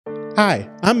Hi,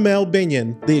 I'm Mel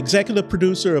Binion, the executive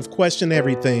producer of Question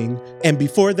Everything, and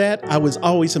before that, I was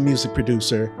always a music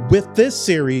producer. With this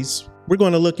series, we're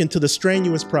going to look into the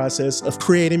strenuous process of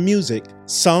creating music,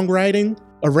 songwriting,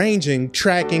 arranging,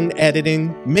 tracking,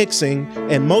 editing, mixing,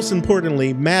 and most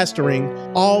importantly, mastering,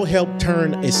 all help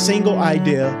turn a single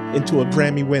idea into a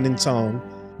Grammy-winning song.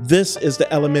 This is The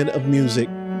Element of Music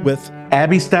with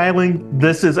Abbie Steiling.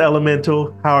 This is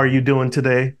Elemental. How are you doing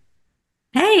today?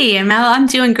 Hey, Mel, I'm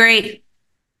doing great.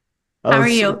 How are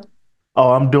you?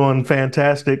 I'm doing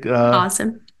fantastic.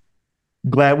 Awesome.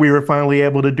 Glad we were finally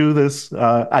able to do this.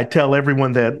 I tell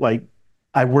everyone that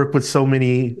I work with so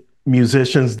many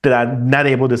musicians that I'm not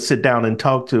able to sit down and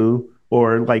talk to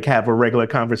or have a regular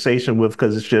conversation with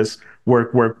because it's just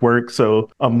work, work, work. So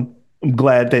I'm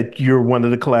glad that you're one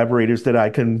of the collaborators that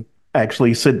I can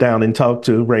actually sit down and talk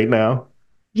to right now.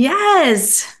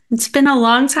 Yes, it's been a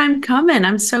long time coming.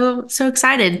 I'm so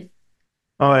excited.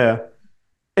 Oh yeah.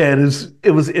 And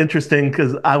it was interesting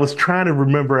because I was trying to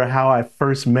remember how I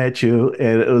first met you,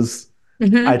 and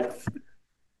Hmm. I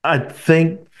I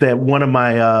think that one of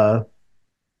my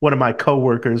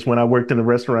coworkers when I worked in the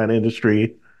restaurant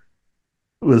industry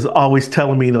was always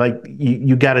telling me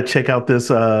you got to check out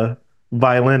this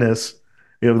violinist.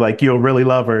 You'll really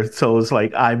love her. So it's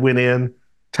like I went in,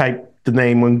 typed the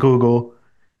name on Google,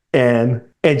 and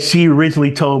she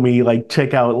originally told me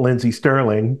check out Lindsey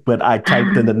Sterling, but I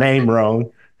typed in the name wrong.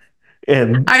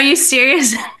 And Are you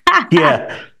serious?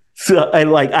 yeah. So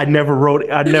I never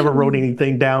wrote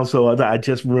anything down, so I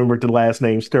just remembered the last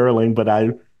name Sterling, but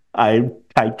I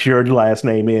typed your last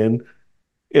name in.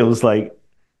 It was like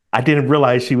I didn't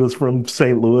realize she was from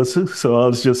St. Louis, so I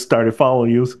was just started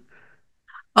following you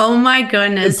Oh my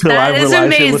goodness, until I that is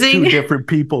realized it was two amazing. different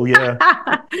people. Yeah.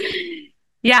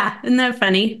 Yeah, isn't that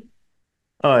funny?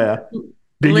 Oh yeah.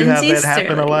 Do you have Lindsay that happen a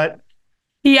Sterling. lot?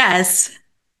 Yes.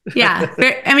 Yeah.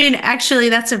 I mean, actually,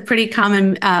 that's a pretty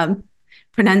common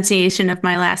pronunciation of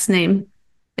my last name.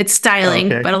 It's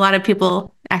Styling, Okay. but a lot of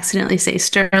people accidentally say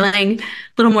Sterling, a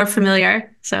little more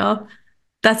familiar. So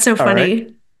that's so All right.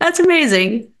 funny. That's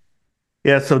amazing.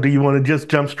 Yeah, so do you want to just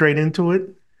jump straight into it?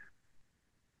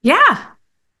 Yeah.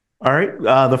 All right.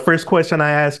 The first question I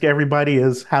ask everybody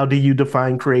is how do you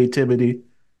define creativity?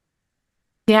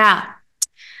 Yeah.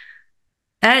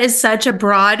 That is such a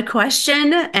broad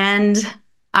question. And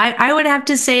I would have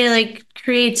to say like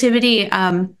creativity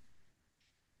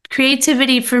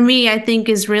for me, I think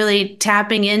is really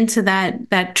tapping into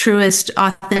that truest,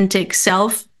 authentic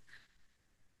self.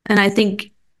 And I think,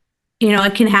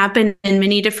 it can happen in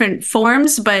many different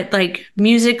forms, but like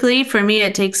musically, for me,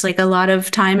 it takes like a lot of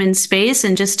time and space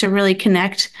and just to really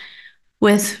connect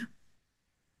with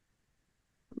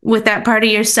that part of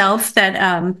yourself that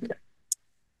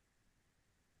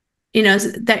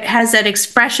that has that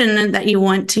expression that you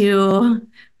want to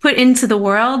put into the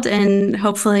world, and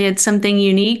hopefully it's something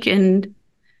unique and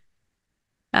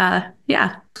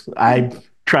yeah. I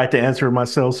tried to answer it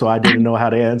myself, so I didn't know how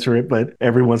to answer it, but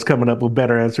everyone's coming up with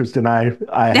better answers than I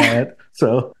had.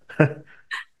 So,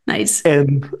 Nice.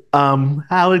 and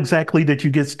how exactly did you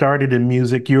get started in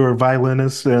music? You're a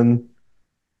violinist, and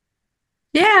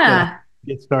how Yeah. did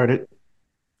you get started?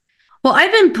 Well,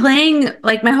 I've been playing,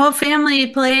 like my whole family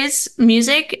plays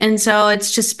music, and so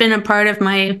it's just been a part of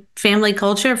my family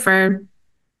culture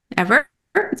forever.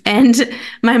 And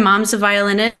my mom's a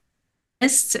violinist,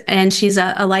 and she's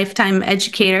a lifetime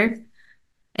educator.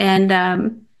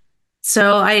 And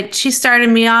so she started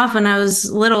me off when I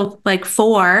was little, like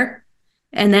 4,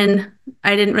 and then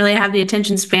I didn't really have the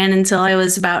attention span until I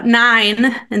was about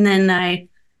 9, and then I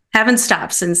haven't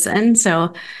stopped since then.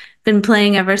 So been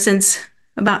playing ever since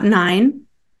about 9.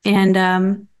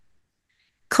 And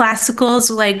classical's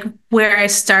like where I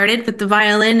started with the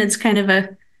violin. It's kind of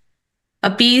a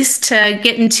beast to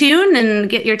get in tune and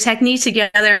get your technique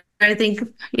together. I think,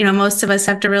 most of us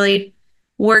have to really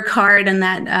work hard in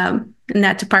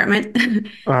that department.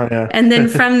 Oh And then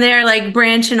yeah. from there, like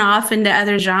branching off into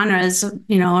other genres,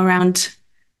 around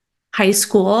high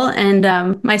school. And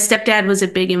my stepdad was a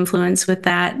big influence with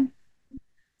that.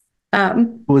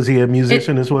 Um, Was he a it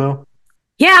musician as well?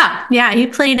 Yeah, he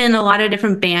played in a lot of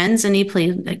different bands, and he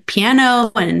played like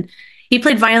piano, and he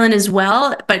played violin as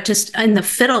well, but just in the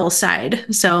fiddle side.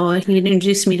 So he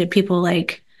introduced me to people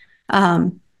like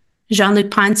um,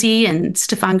 Jean-Luc Ponty and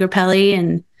Stefan Grappelli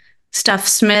and Stuff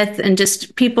Smith, and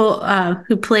just people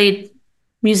who played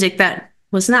music that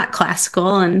was not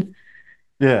classical. And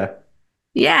Yeah.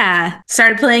 yeah,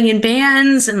 started playing in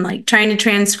bands and like trying to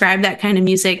transcribe that kind of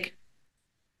music.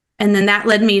 And then that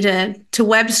led me to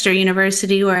Webster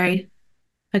University, where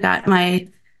I got my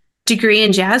degree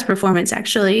in jazz performance,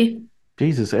 actually.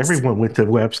 Jesus, everyone went to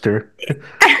Webster.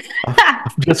 I'm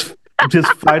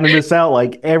just finding this out.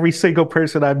 Like every single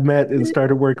person I've met and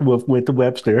started working with went to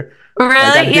Webster. Like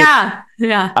Really? Yeah.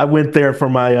 Yeah. I went there for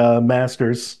my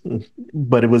master's,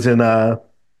 but it was in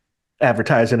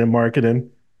advertising and marketing.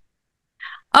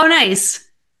 Oh, nice. So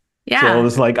it Yeah.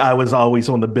 was like I was always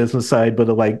on the business side, but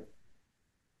like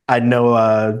I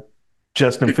know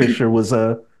Justin Fisher was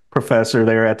a professor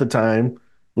there at the time.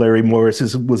 Larry Morris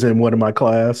was in one of my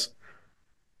class.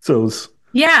 So it was,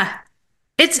 Yeah.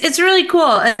 It's really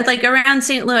cool. Like around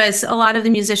St. Louis, a lot of the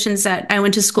musicians that I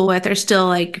went to school with are still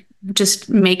like just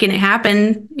making it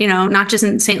happen, not just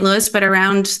in St. Louis, but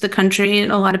around the country.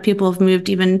 A lot of people have moved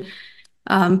even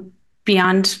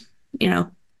beyond, you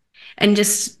know, and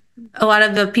just a lot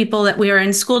of the people that we were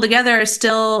in school together are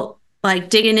still like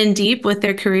digging in deep with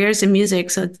their careers in music.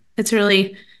 So it's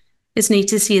really, it's neat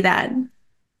to see that.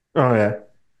 oh yeah.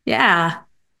 Yeah.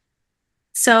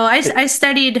 So I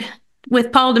studied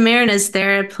with Paul DeMarinis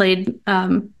there. I played,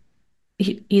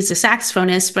 he's a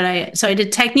saxophonist, but I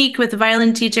did technique with the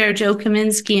violin teacher, Joe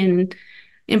Kaminsky, and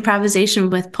improvisation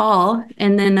with Paul.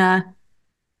 And then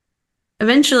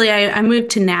eventually I moved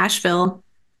to Nashville.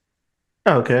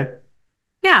 Okay.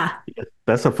 Yeah.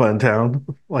 That's a fun town.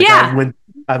 Like Yeah.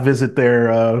 I visit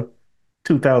there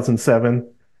 2007.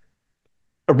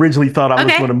 Originally thought I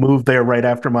was going Okay. to move there right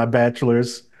after my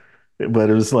bachelor's, but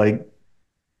it was like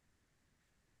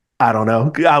I don't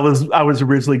know. I was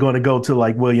originally going to go to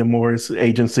like William Morris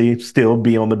agency, still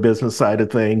be on the business side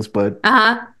of things, but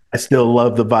Uh-huh. I still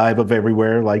love the vibe of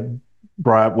everywhere, like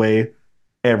Broadway,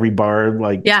 every bar,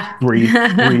 like three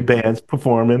Yeah. bands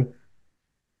performing.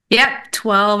 Yep.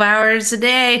 12 hours a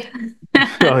day.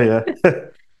 Oh yeah.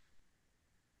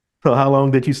 So how long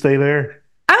did you stay there?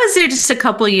 I was there just a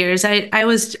couple years. I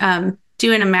was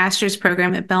doing a master's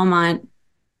program at Belmont,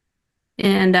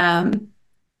 and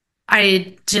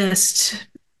I just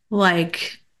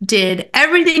like did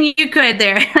everything you could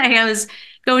there. Like I was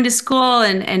going to school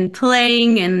and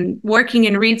playing and working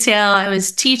in retail. I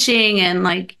was teaching and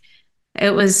like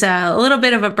it was a little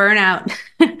bit of a burnout,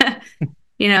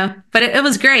 but it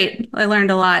was great. I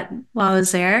learned a lot while I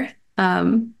was there.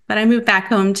 But I moved back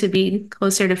home to be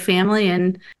closer to family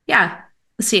and yeah,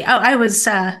 let's see.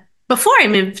 Oh, before I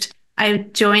moved, I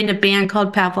joined a band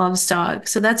called Pavlov's Dog.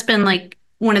 So that's been like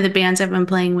one of the bands I've been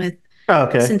playing with Oh,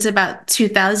 okay. since about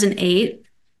 2008.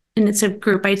 And it's a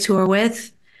group I tour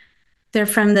with. They're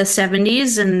from the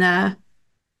 70s and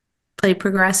play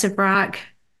progressive rock.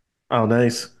 Oh,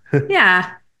 nice. Yeah.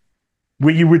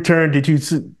 When you returned,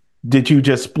 did you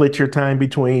just split your time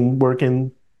between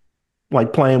working,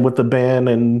 like playing with the band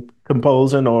and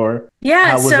composing, or Yeah.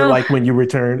 how was it So like when you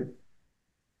returned?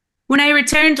 when I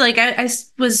returned, like I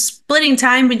was splitting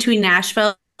time between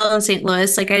Nashville and St.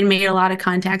 Louis. Like I made a lot of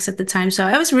contacts at the time. So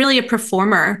I was really a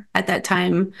performer at that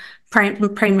time,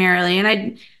 primarily.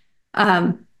 And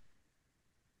um,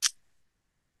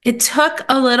 it took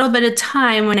a little bit of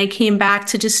time when I came back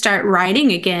to just start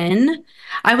writing again.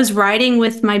 I was writing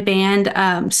with my band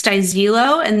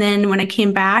Stizilo, and then when I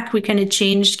came back, we kind of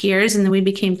changed gears, and then we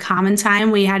became Common Time.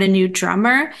 We had a new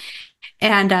drummer,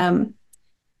 and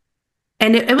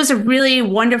it was a really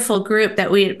wonderful group that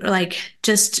we like.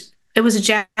 Just it was a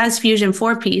jazz fusion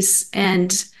four piece,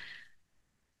 and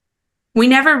we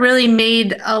never really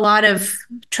made a lot of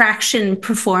traction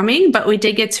performing, but we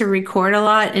did get to record a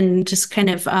lot and just kind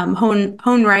of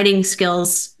hone writing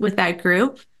skills with that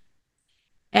group.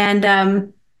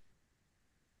 And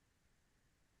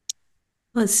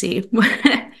let's see,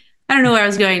 I don't know where I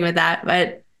was going with that,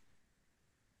 but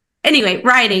anyway,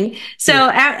 writing. So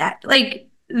Yeah. like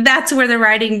that's where the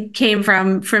writing came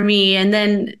from for me. And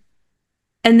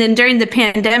then during the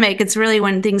pandemic, it's really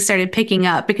when things started picking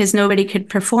up because nobody could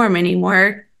perform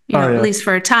anymore, Oh at yeah. least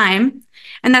for a time.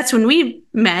 And that's when we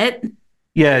met,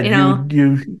 Yeah, you know.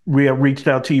 we have reached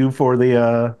out to you for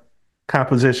the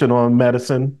composition on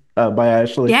Medicine by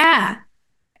Ashley. Yeah.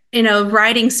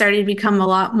 Writing started to become a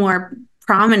lot more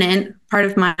prominent part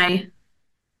of my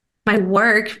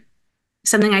work,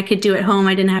 something I could do at home.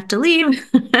 I didn't have to leave.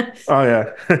 Oh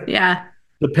yeah. Yeah.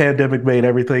 The pandemic made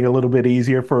everything a little bit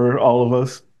easier for all of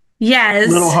us. A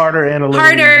little Yes. harder and a little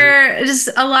easier. Harder, just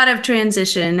a lot of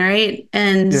transition, right?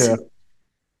 And Yeah.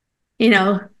 you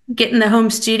know, getting the home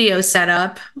studio set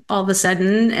up all of a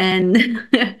sudden. And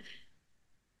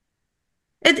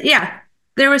yeah,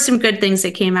 there were some good things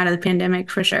that came out of the pandemic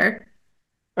for sure.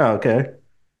 Oh, okay.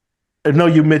 I know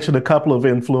you mentioned a couple of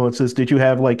influences. Did you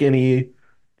have like any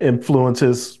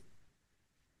influences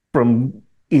from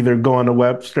either going to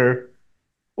Webster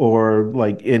or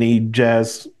like any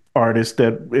jazz artists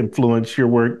that influenced your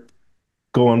work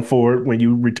going forward when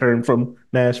you returned from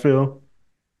Nashville?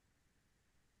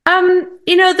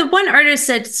 The one artist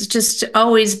that's just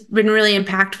always been really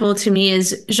impactful to me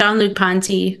is Jean-Luc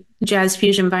Ponty, jazz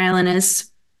fusion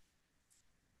violinist.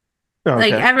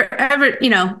 Like Okay. ever,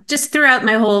 just throughout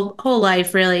my whole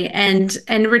life, really, and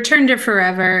Return to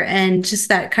Forever, and just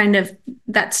that kind of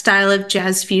that style of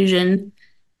jazz fusion,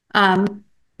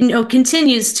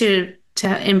 continues to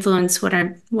influence what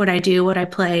I do, what I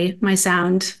play, my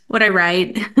sound, what I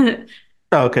write.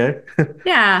 Okay.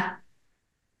 Yeah,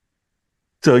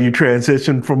 So you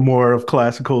transitioned from more of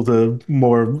classical to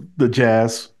more of the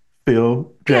jazz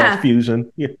feel, jazz yeah,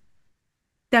 fusion. Yeah.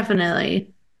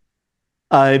 definitely.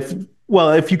 If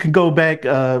well, if you could go back,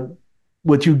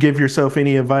 would you give yourself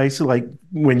any advice, like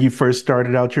when you first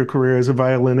started out your career as a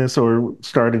violinist or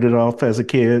started it off as a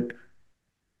kid?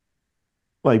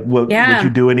 Like, what would you Yeah,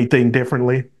 do anything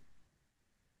differently?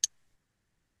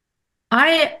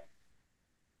 I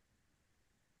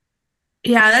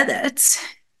yeah, that's.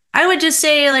 I would just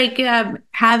say like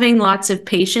having lots of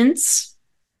patience,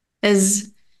 as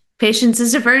patience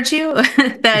is a virtue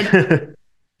that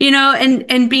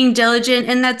and being diligent,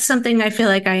 and that's something I feel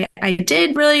like I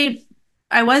did really.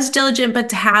 I was diligent, but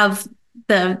to have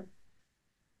the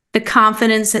the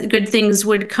confidence that good things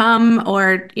would come,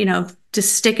 or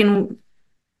just sticking,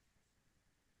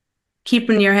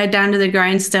 keeping your head down to the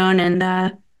grindstone,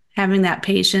 and having that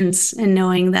patience, and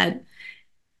knowing that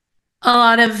a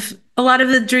lot of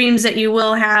the dreams that you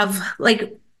will have,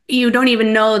 like, you don't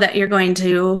even know that you're going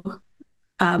to,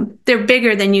 they're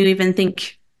bigger than you even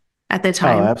think at the Oh,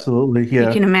 time. absolutely. You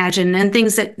Yeah. can imagine, and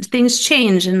things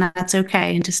change, and that's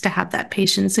okay, and just to have that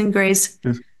patience and grace.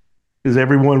 Because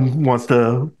everyone wants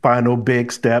the final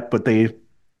big step, but they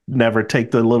never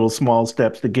take the little small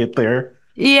steps to get there.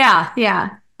 Yeah,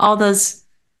 yeah, all those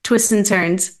twists and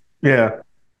turns. Yeah.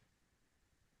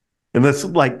 And that's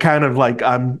like kind of like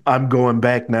I'm going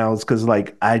back now is because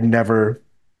like I never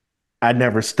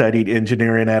studied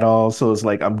engineering at all. So it's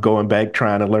like I'm going back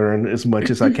trying to learn as much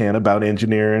as I can about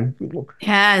engineering,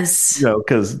 Yes,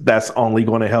 because that's only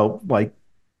going to help like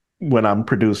when I'm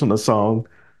producing a song.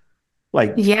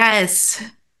 Like yes,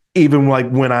 even like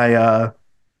when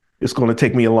it's going to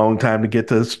take me a long time to get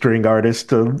to string artists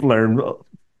to learn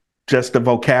just the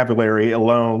vocabulary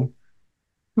alone.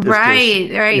 It's just,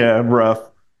 right, right. yeah, rough.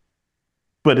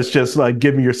 But it's just like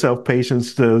giving yourself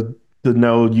patience to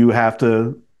know you have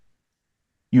to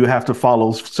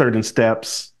follow certain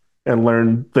steps and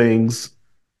learn things, and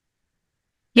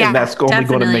Yeah, that's only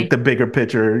going to make definitely. the bigger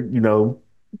picture,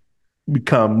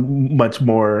 become much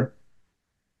more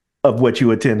of what you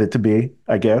intended to be,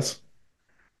 I guess.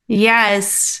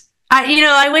 Yes.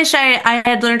 I wish I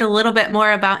had learned a little bit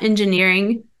more about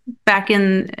engineering back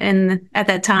in at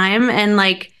that time, and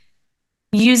like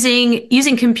using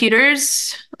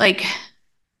computers,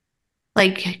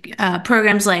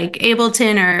 programs like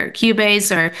Ableton or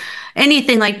Cubase or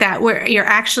anything like that, where you're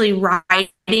actually writing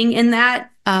in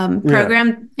that Yeah,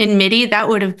 program in MIDI. That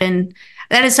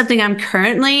is something I'm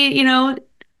currently,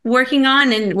 working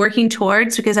on and working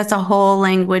towards, because that's a whole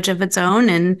language of its own,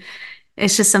 and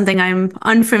it's just something I'm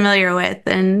unfamiliar with,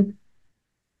 and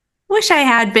wish I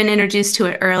had been introduced to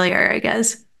it earlier, I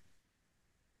guess.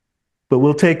 but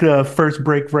we'll take a first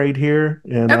break right here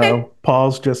and Okay.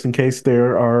 pause just in case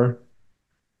there are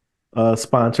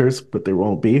sponsors, but there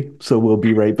won't be. So we'll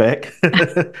be right back.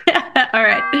 All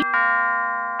right.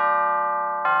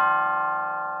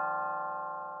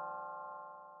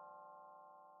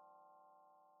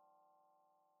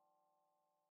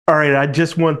 All right, I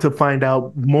just want to find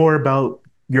out more about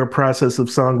your process of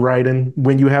songwriting.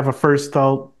 When you have a first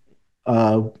thought,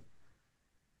 uh,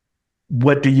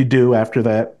 what do you do after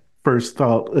that first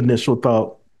thought, initial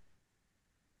thought?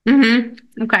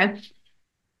 Okay.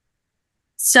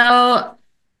 So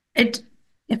it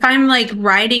if I'm like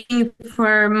writing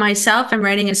for myself, I'm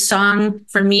writing a song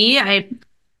for me.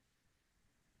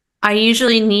 I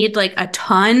usually need like a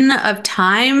ton of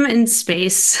time and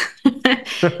space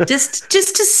just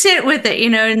to sit with it,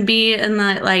 and be in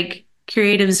the like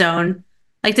creative zone,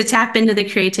 like to tap into the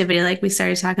creativity like we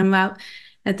started talking about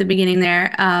at the beginning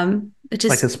there. It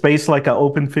Like a just space, like an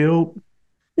open field,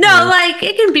 No, or like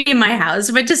it can be in my house,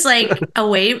 but just like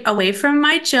away from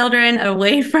my children,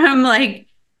 away from like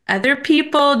other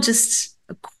people, just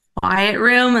a quiet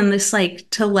room, and just like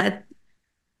to let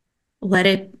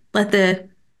the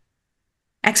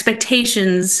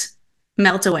expectations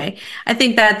melt away. I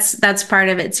think that's part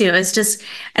of it too. It's just,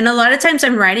 and a lot of times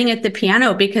I'm writing at the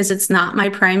piano because it's not my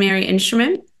primary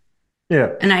instrument,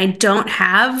 yeah. and I don't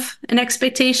have an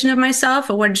expectation of myself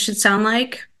or what it should sound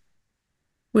like,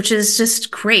 which is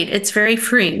just great. It's very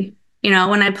freeing.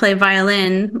 When I play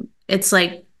violin, it's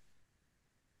like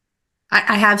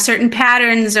I have certain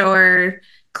patterns or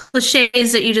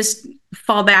cliches that you just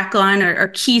fall back on, or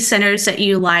key centers that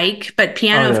you like. But Oh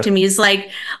piano yeah. to me is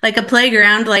like a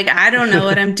playground. Like I don't know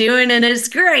what I'm doing, and it's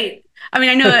great. I mean,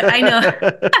 I know,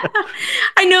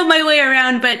 I know my way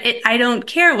around, but I don't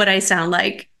care what I sound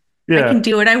like. I can Yeah,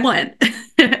 do what I want.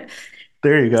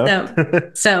 there you go.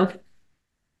 So, so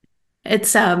it's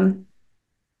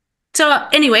so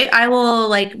anyway, I will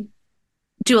like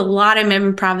do a lot of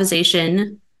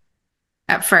improvisation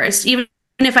at first, even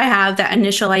if I have that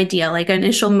initial idea, like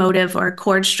initial motive or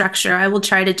chord structure. I will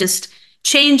try to just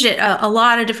change it a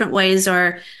lot of different ways,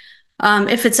 or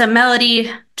if it's a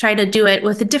melody, try to do it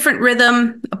with a different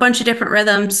rhythm, a bunch of different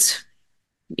rhythms,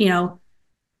 you know,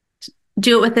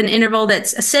 do it with an interval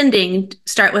that's ascending,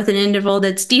 start with an interval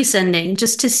that's descending,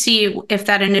 just to see if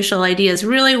that initial idea is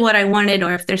really what I wanted,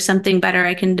 or if there's something better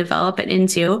I can develop it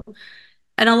into.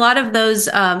 And a lot of those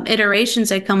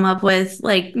iterations I come up with,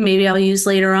 like maybe I'll use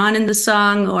later on in the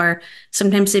song, or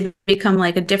sometimes they become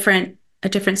like a different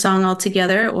song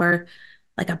altogether, or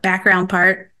like a background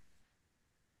part.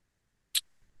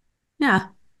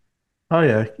 Yeah. Oh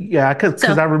yeah, yeah.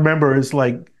 Because I So remember it's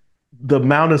like the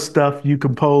amount of stuff you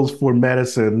compose for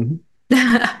medicine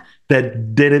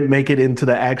that didn't make it into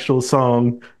the actual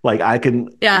song. Like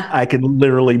yeah. I can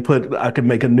literally put I can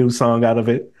make a new song out of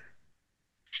it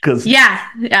because Yeah.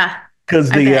 Yeah.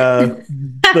 because I bet.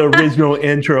 the original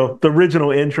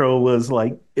intro was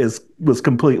like is was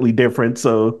completely different.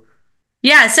 So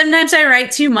Yeah, sometimes I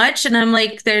write too much and I'm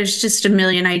like, there's just a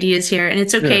million ideas here, and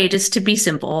it's yeah. okay just to be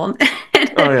simple.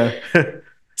 Oh yeah.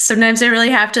 Sometimes I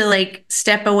really have to like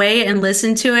step away and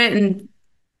listen to it and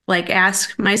like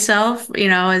ask myself,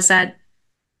 is that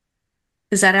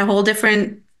a whole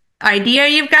different idea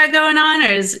you've got going on,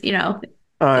 or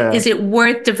Oh yeah. is it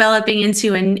worth developing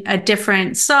into a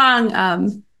different song?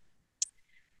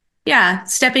 Yeah,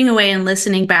 stepping away and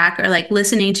listening back, or like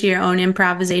listening to your own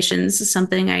improvisations is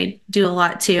something I do a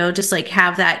lot too. Just like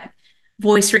have that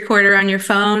voice recorder on your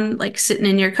phone, like sitting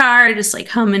in your car, just like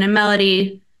humming a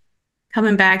melody,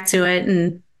 coming back to it.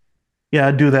 And Yeah,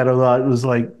 I do that a lot. It was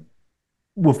like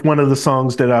with one of the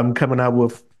songs that I'm coming out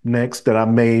with next that I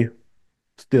may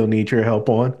still need your help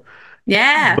on.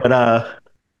 yeah, But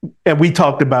and we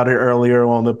talked about it earlier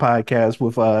on the podcast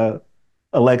with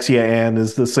Alexia Ann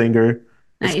is the singer.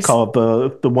 It's nice. called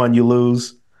the One You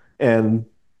Lose. And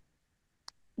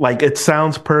like it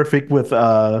sounds perfect with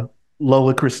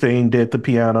Lola Christine did the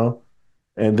piano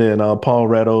and then Paul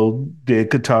Retto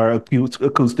did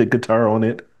acoustic guitar on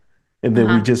it. And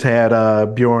then we Uh-huh. just had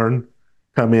Bjorn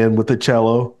come in with the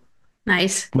cello.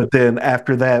 Nice. But then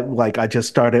after that, like I just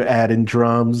started adding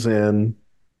drums and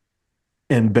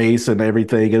bass and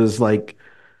everything. It was like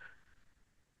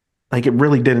it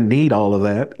really didn't need all of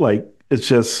that. Like it's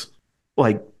just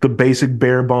like the basic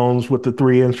bare bones with the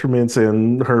three instruments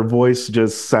and her voice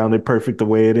just sounded perfect the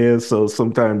way it is. So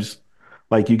sometimes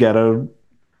like you gotta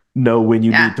know when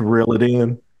you need Yeah. to reel it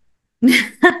in.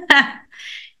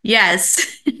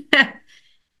 Yes.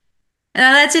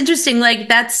 That's interesting. Like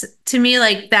that's to me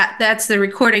like that's the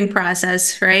recording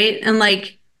process, right? And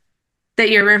like that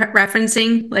you're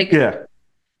referencing, like, Yeah.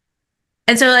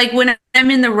 and so like when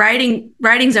I'm in the writing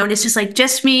zone, it's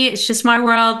just me, it's just my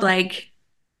world, like,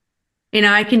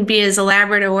 I can be as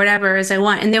elaborate or whatever as I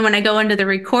want. And then when I go into the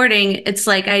recording, it's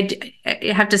like I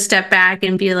have to step back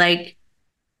and be like,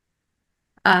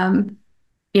 um,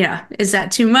 is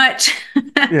that too much?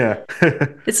 Yeah.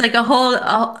 It's like a whole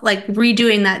like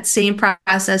redoing that same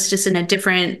process just in a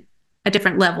different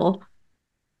level.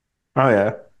 Oh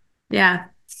yeah. Yeah.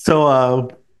 So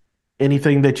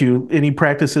any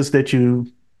practices that you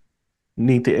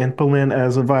need to implement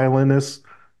as a violinist?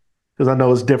 Because I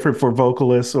know it's different for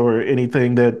vocalists or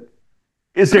anything that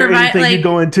is there Provide anything you like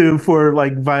go into for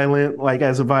like violin like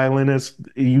as a violinist,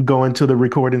 you go into the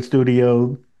recording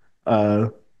studio uh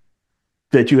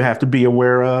that you have to be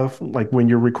aware of, like when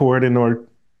you're recording or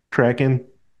tracking?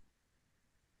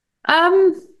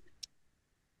 um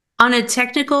on a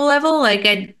technical level, like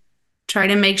I try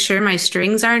to make sure my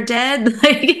strings aren't dead.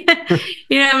 Like,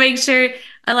 make sure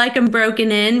I like them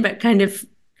broken in, but kind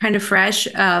of fresh.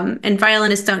 And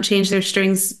violinists don't change their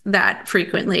strings that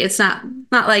frequently. It's not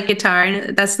like guitar,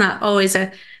 and that's not always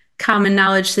a common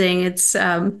knowledge thing. It's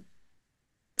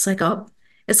like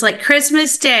it's like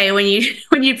Christmas Day when you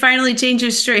when you finally change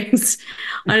your strings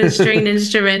on a stringed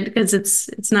instrument, because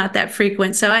it's not that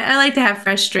frequent. So I like to have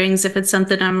fresh strings if it's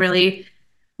something I'm really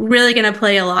really going to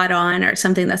play a lot on, or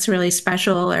something that's really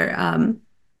special, or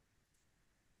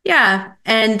yeah,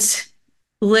 and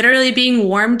literally being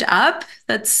warmed up,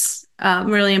 that's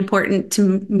really important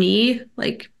to me,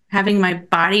 like having my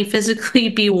body physically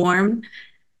be warm.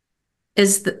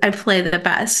 I play the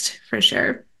best for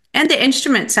sure. And the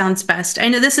instrument sounds best. I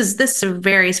know this is a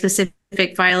very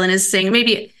specific violinist thing,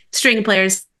 maybe string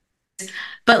players,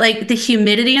 but like the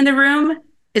humidity in the room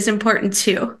is important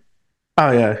too.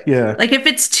 Oh yeah, yeah. Like if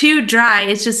it's too dry,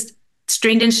 it's just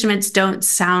stringed instruments don't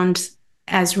sound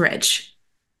as rich.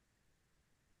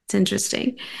 It's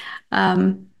interesting.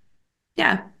 Um,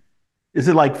 yeah. Is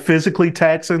it like physically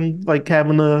taxing, like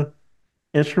having a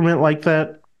instrument like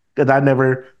that? That I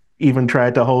never even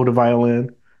tried to hold a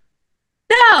violin.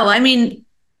 No, I mean,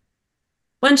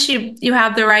 once you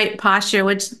have the right posture,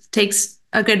 which takes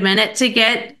a good minute to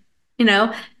get, you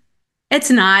know,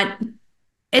 it's not.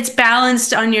 It's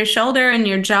balanced on your shoulder and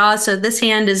your jaw, so this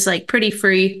hand is like pretty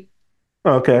free.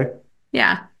 Okay.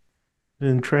 Yeah.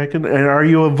 And tracking. And are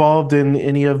you involved in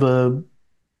any of the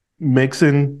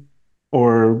mixing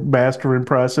or mastering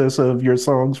process of your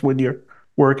songs when you're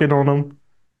working on them?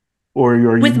 Or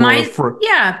are you With more my for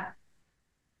yeah,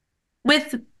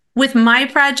 with with my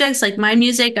projects, like my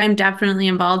music, I'm definitely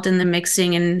involved in the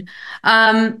mixing and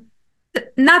um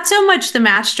not so much the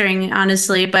mastering,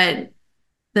 honestly, but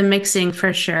the mixing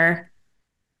for sure.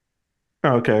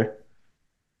 okay.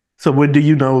 So when do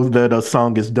you know that a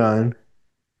song is done?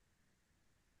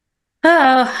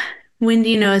 Oh, when do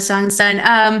you know a song's done?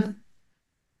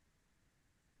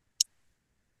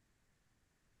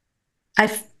 I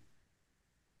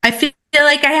I feel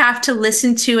like I have to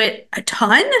listen to it a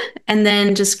ton and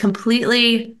then just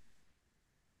completely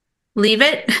leave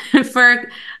it for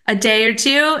a day or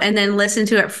two and then listen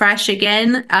to it fresh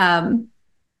again.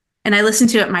 And I listen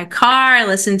to it in my car. I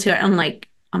listen to it on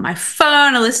my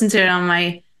phone. I listen to it on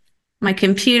my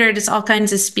computer, just all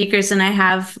kinds of speakers. And I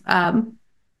have,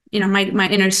 my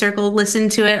inner circle listen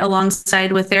to it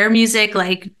alongside with their music.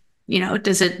 Like, how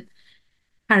does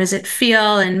it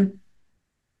feel? And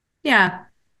yeah,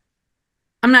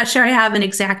 I'm not sure I have an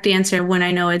exact answer when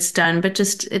I know it's done, but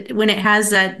when it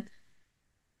has that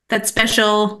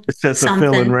special It's just a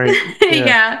feeling, something. right? Yeah.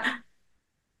 Yeah,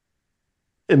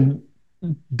 And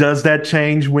does that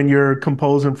change when you're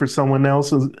composing for someone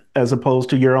else as opposed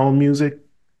to your own music?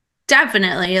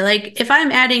 definitely. Like if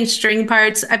I'm adding string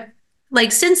parts,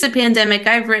 like since the pandemic,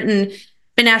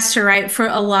 been asked to write for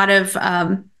a lot of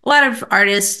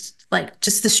artists, like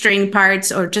just the string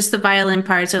parts or just the violin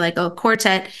parts or like a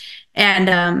quartet.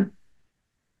 And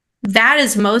that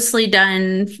is mostly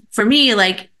done for me,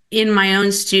 like in my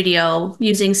own studio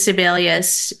using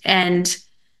Sibelius. And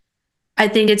I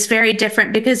think it's very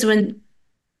different because when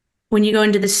you go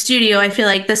into the studio, I feel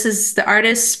like this is the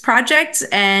artist's project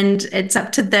and it's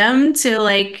up to them to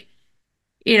like,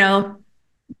 you know,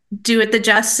 do it the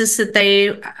justice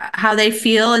that how they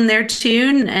feel in their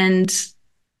tune and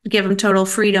give them total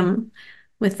freedom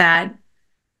with that.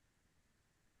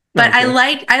 But Okay.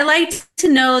 I like to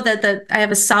know that I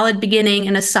have a solid beginning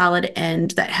and a solid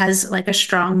end that has like a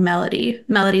strong melody.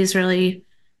 Melody is really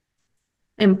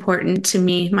important to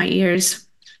me, my ears.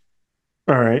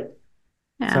 All right.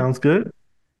 Yeah. Sounds good.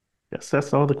 Yes,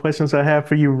 that's all the questions I have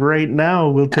for you right now.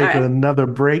 We'll All take right. another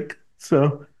break.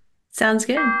 So, Sounds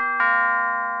good.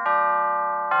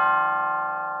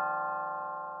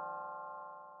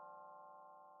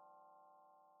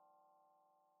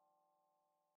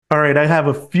 all right, I have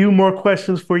a few more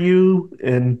questions for you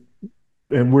and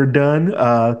we're done.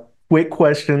 Quick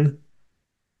question.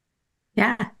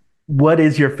 Yeah. What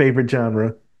is your favorite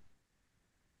genre?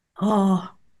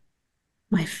 Oh,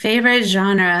 my favorite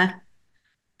genre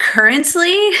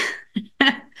currently,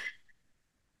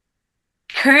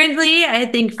 currently, I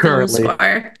think film Currently.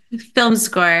 score. Film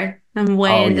score. I'm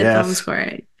way Oh, into film yes. score.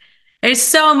 There's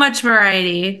so much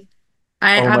variety.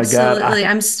 I Oh my God. absolutely,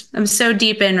 I'm so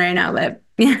deep in right now, but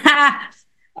yeah.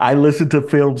 I listen to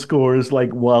film scores like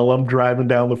while I'm driving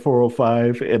down the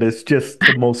 405, and it's just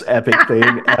the most epic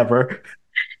thing ever.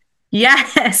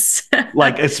 Yes.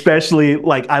 Like especially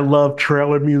like I love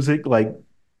trailer music, like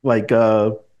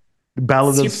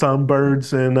Ballad of Super.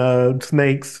 Songbirds and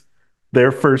Snakes,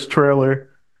 their first trailer.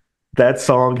 That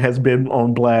song has been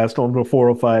on blast on the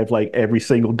 405 like every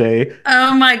single day.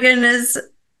 Oh my goodness.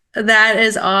 That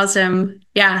is awesome.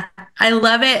 Yeah, I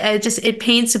love it. It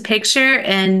paints a picture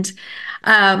and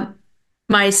um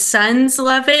my sons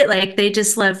love it. Like they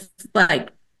just love like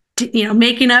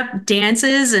making up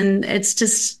dances and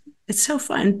it's so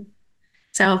fun.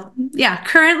 So, yeah,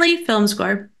 currently film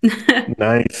score.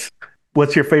 Nice.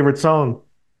 What's your favorite song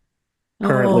Oh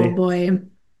currently? boy.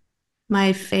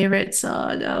 My favorite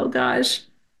song. Oh gosh.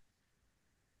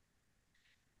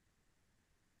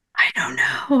 I don't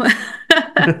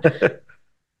know.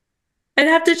 I'd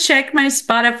have to check my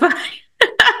Spotify.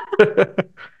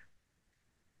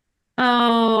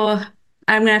 Oh,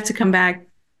 I'm gonna have to come back.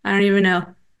 I don't even know.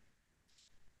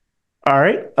 All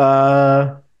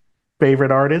right.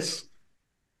 Favorite artist?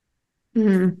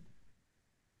 Hmm.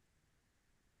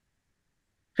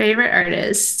 Favorite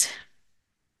artist.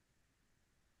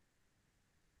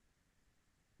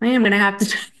 I am gonna have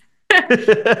to.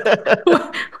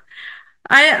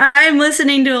 I'm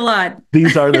listening to a lot.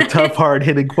 These are the tough,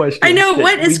 hard-hitting I questions know that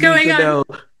what we is need going to on. know.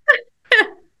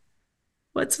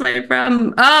 What's my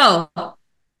problem? Oh,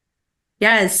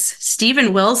 yes,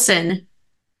 Steven Wilson.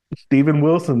 Steven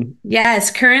Wilson.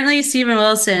 Yes, currently Steven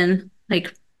Wilson.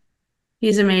 Like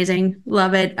he's amazing.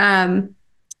 Love it. FM,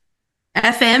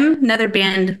 another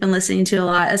band I've been listening to a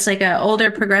lot. It's like an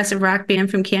older progressive rock band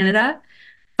from Canada.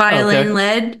 Violin Okay,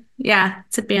 led. Yeah,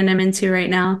 it's a band I'm into right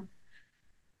now.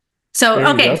 So, there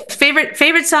you okay, go.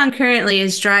 favorite song currently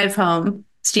is Drive Home,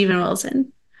 Steven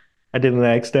Wilson. I didn't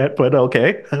ask that, but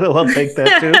okay. I'll take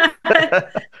that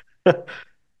too.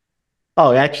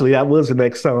 Oh, actually, that was the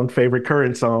next song, favorite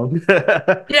current song.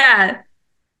 Yeah.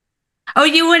 Oh,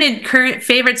 you wanted current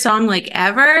favorite song like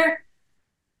ever?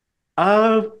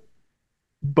 uh,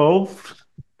 both.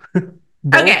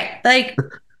 Both. Okay, like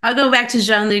I'll go back to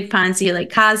Jean-Luc Ponty,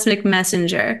 like Cosmic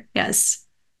Messenger. Yes.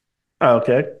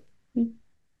 Okay.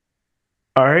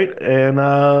 All right.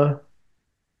 And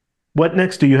what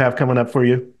next do you have coming up for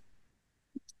you?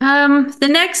 The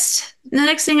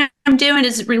next thing I'm doing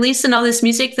is releasing all this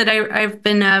music that I've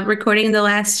been recording the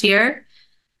last year.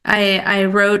 I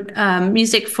wrote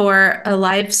music for a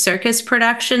live circus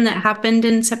production that happened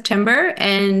in September,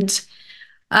 and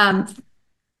um,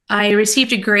 I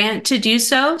received a grant to do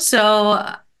so.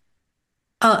 So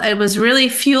I was really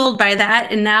fueled by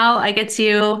that, and now I get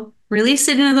to release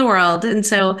it into the world. And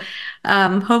so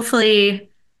hopefully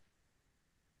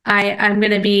I'm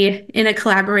going to be in a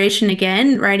collaboration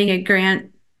again, writing a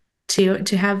grant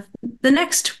to have the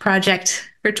next project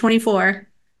for 24.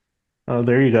 Oh,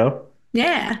 there you go.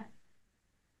 Yeah.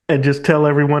 And just tell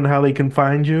everyone how they can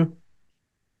find you.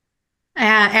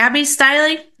 Abbie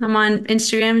Steiling. I'm on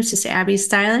Instagram. It's just Abbie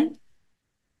Steiling.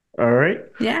 All right.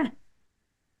 Yeah.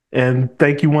 And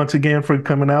thank you once again for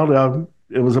coming out.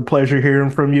 It was a pleasure hearing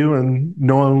from you and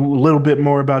knowing a little bit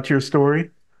more about your story.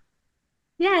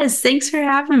 Yes. Thanks for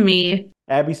having me.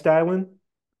 Abbie Steiling,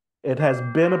 it has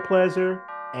been a pleasure.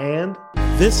 And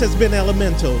this has been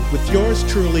Elemental with yours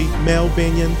truly, Mel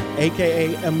Binion,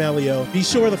 aka Amelio. Be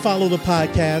sure to follow the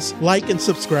podcast, like and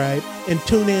subscribe, and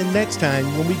tune in next time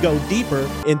when we go deeper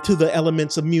into the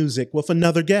elements of music with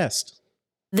another guest.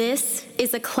 This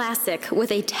is a classic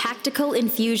with a tactical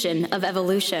infusion of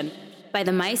evolution by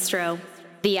the maestro,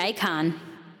 the icon,